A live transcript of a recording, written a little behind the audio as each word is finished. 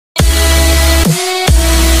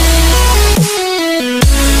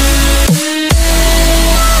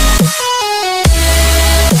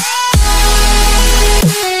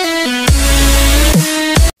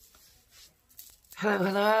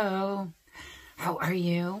How are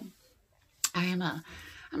you? I'm a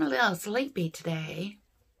little sleepy today,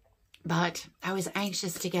 but I was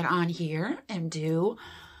anxious to get on here and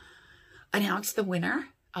announce the winner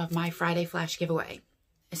of my Friday Flash giveaway.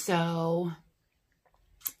 So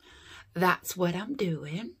that's what I'm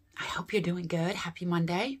doing. I hope you're doing good. Happy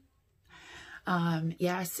Monday.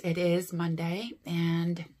 Yes, it is Monday,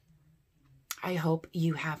 and I hope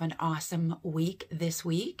you have an awesome week this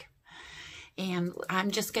week. And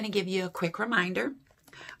I'm just going to give you a quick reminder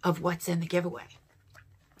of what's in the giveaway.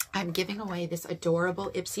 I'm giving away this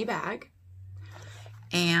adorable Ipsy bag,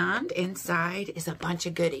 and inside is a bunch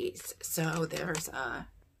of goodies. So there's a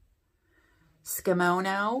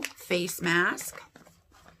Skimono face mask.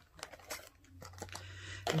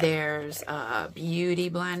 There's a beauty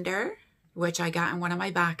blender, which I got in one of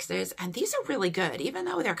my boxes. And these are really good, even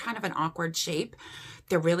though they're kind of an awkward shape.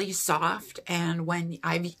 They're really soft, and when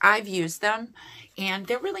I've used them, and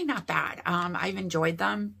they're really not bad. I've enjoyed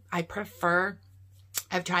them. I've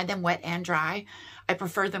tried them wet and dry. I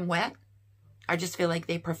prefer them wet. I just feel like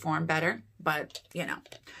they perform better, but you know.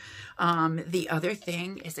 The other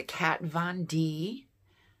thing is a Kat Von D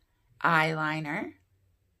eyeliner.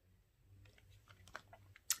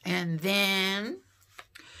 And then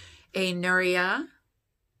a Nuria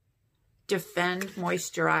Defend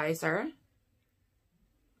Moisturizer.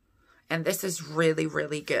 And this is really,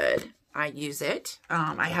 really good. I use it.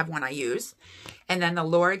 I have one I use. And then the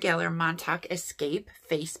Laura Geller Montauk Escape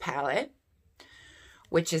Face Palette,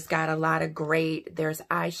 which has got a lot of great, there's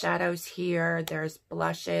eyeshadows here, there's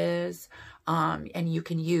blushes, and you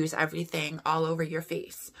can use everything all over your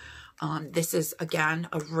face. This is, again,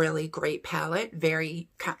 a really great palette. Very,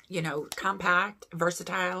 compact,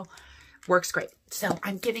 versatile, works great. So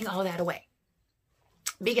I'm giving all that away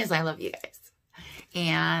because I love you guys.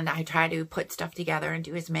 And I try to put stuff together and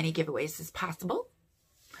do as many giveaways as possible.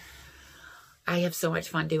 I have so much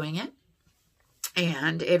fun doing it.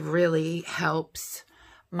 And it really helps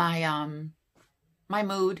my my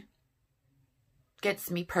mood. Gets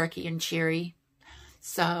me perky and cheery.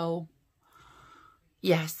 So,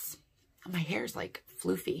 yes. My hair's like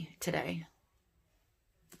floofy today.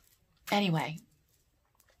 Anyway.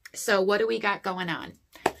 So what do we got going on?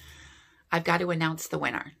 I've got to announce the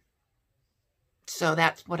winner. So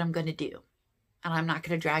that's what I'm going to do. And I'm not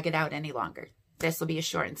going to drag it out any longer. This will be a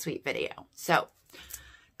short and sweet video. So,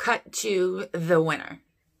 cut to the winner.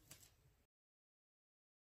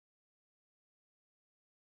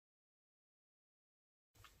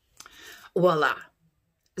 Voila.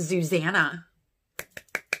 Susanna.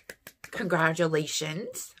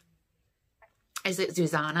 Congratulations. Is it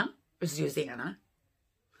Susanna or Susanna?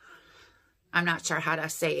 I'm not sure how to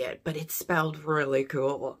say it, but it's spelled really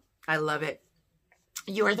cool. I love it.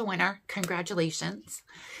 You're the winner. Congratulations.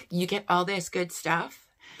 You get all this good stuff,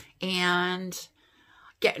 and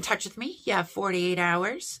get in touch with me. You have 48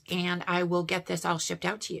 hours, and I will get this all shipped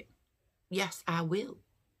out to you. Yes, I will.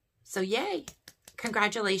 So yay.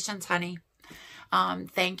 Congratulations, honey.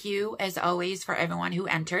 Thank you, as always, for everyone who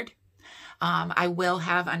entered. I will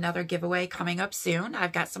have another giveaway coming up soon.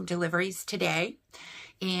 I've got some deliveries today.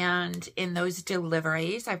 And in those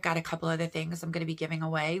deliveries, I've got a couple other things I'm going to be giving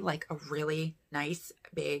away, like a really nice,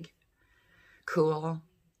 big, cool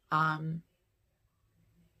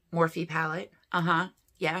Morphe palette.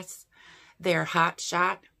 Yes. Their Hot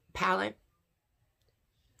Shot palette.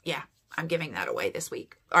 Yeah, I'm giving that away this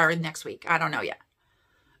week or next week. I don't know yet.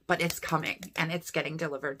 But it's coming, and it's getting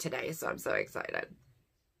delivered today, so I'm so excited.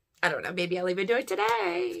 I don't know. Maybe I'll even do it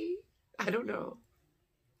today. I don't know.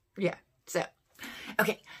 Yeah, so.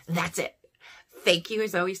 Okay, that's it. Thank you,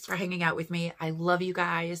 as always, for hanging out with me. I love you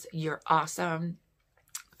guys. You're awesome.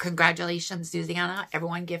 Congratulations, Susanna.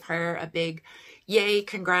 Everyone give her a big yay,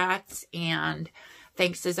 congrats. And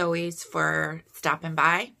thanks, as always, for stopping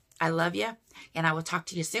by. I love you, and I will talk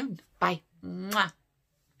to you soon. Bye. Mwah.